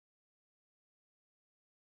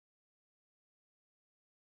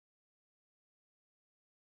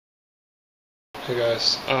Hey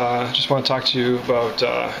guys, just want to talk to you about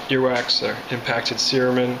earwax or impacted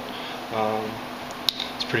cerumen.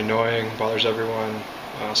 It's pretty annoying, bothers everyone,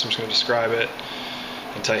 so I'm just going to describe it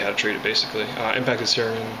and tell you how to treat it basically. Impacted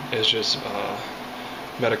cerumen is just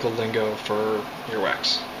medical lingo for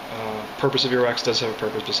earwax. Purpose of earwax does have a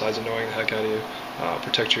purpose besides annoying the heck out of you.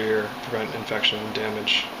 Protect your ear, prevent infection,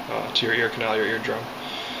 damage to your ear canal, your eardrum.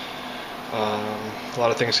 A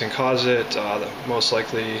lot of things can cause it. The most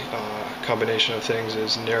likely combination of things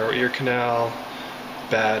is narrow ear canal,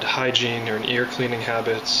 bad hygiene or ear cleaning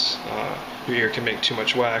habits. Your ear can make too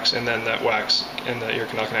much wax, and then that wax and the ear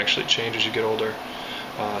canal can actually change as you get older.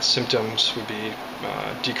 Symptoms would be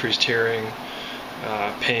decreased hearing,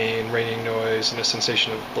 pain, ringing noise, and a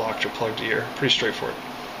sensation of blocked or plugged ear. Pretty straightforward.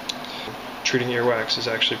 Treating earwax is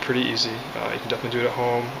actually pretty easy. You can definitely do it at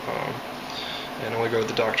home. And only go to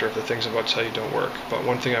the doctor if the things I'm about to tell you don't work. But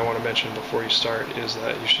one thing I want to mention before you start is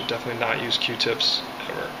that you should definitely not use Q-tips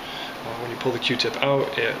ever. When you pull the Q-tip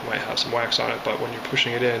out, it might have some wax on it, but when you're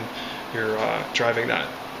pushing it in, you're driving that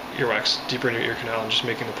earwax deeper into your ear canal and just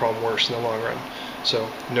making the problem worse in the long run. So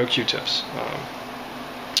no Q-tips.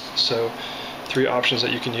 So 3 options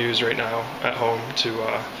that you can use right now at home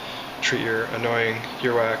to treat your annoying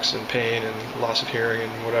earwax and pain and loss of hearing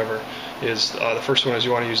and whatever is the first one is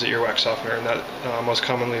you want to use the earwax softener, and that most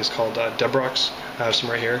commonly is called DEBROX. I have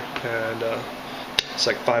some right here, and it's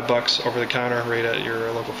like $5 over the counter right at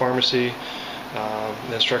your local pharmacy.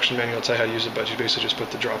 The instruction manual will tell you how to use it, but you basically just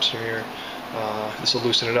put the drops in your ear. This will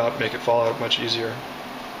loosen it up, make it fall out much easier.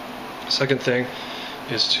 Second thing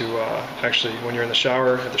is to actually, when you're in the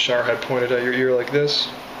shower, have the shower head pointed at your ear like this,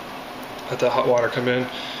 let the hot water come in,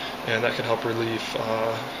 and that can help relieve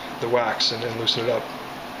the wax and loosen it up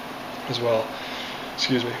as well.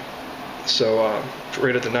 Excuse me. So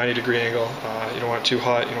right at the 90-degree angle, you don't want it too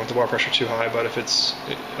hot, you don't want the water pressure too high, but if it's,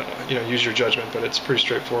 use your judgment, but it's pretty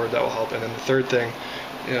straightforward, that will help. And then the third thing,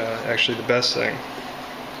 actually the best thing,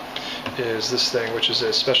 is this thing, which is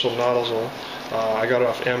a special nozzle. I got it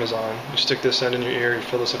off Amazon. You stick this end in your ear, you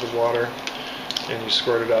fill this up with water, and you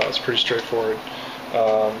squirt it out. It's pretty straightforward.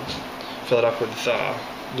 Fill it up with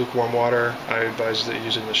lukewarm water. I advise that you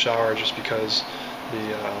use it in the shower just because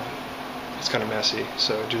it's kind of messy.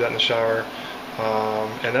 So do that in the shower.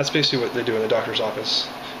 And that's basically what they do in the doctor's office.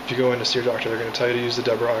 If you go in to see your doctor, they're going to tell you to use the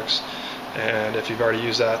DEBROX. And if you've already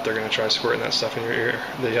used that, they're going to try squirting that stuff in your ear.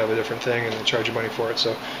 They have a different thing and they charge you money for it.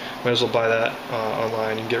 So might as well buy that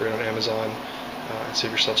online. You can get it on Amazon and save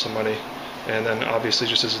yourself some money. And then obviously,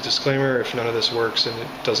 just as a disclaimer, if none of this works and it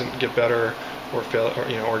doesn't get better or fail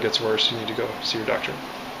or gets worse, you need to go see your doctor.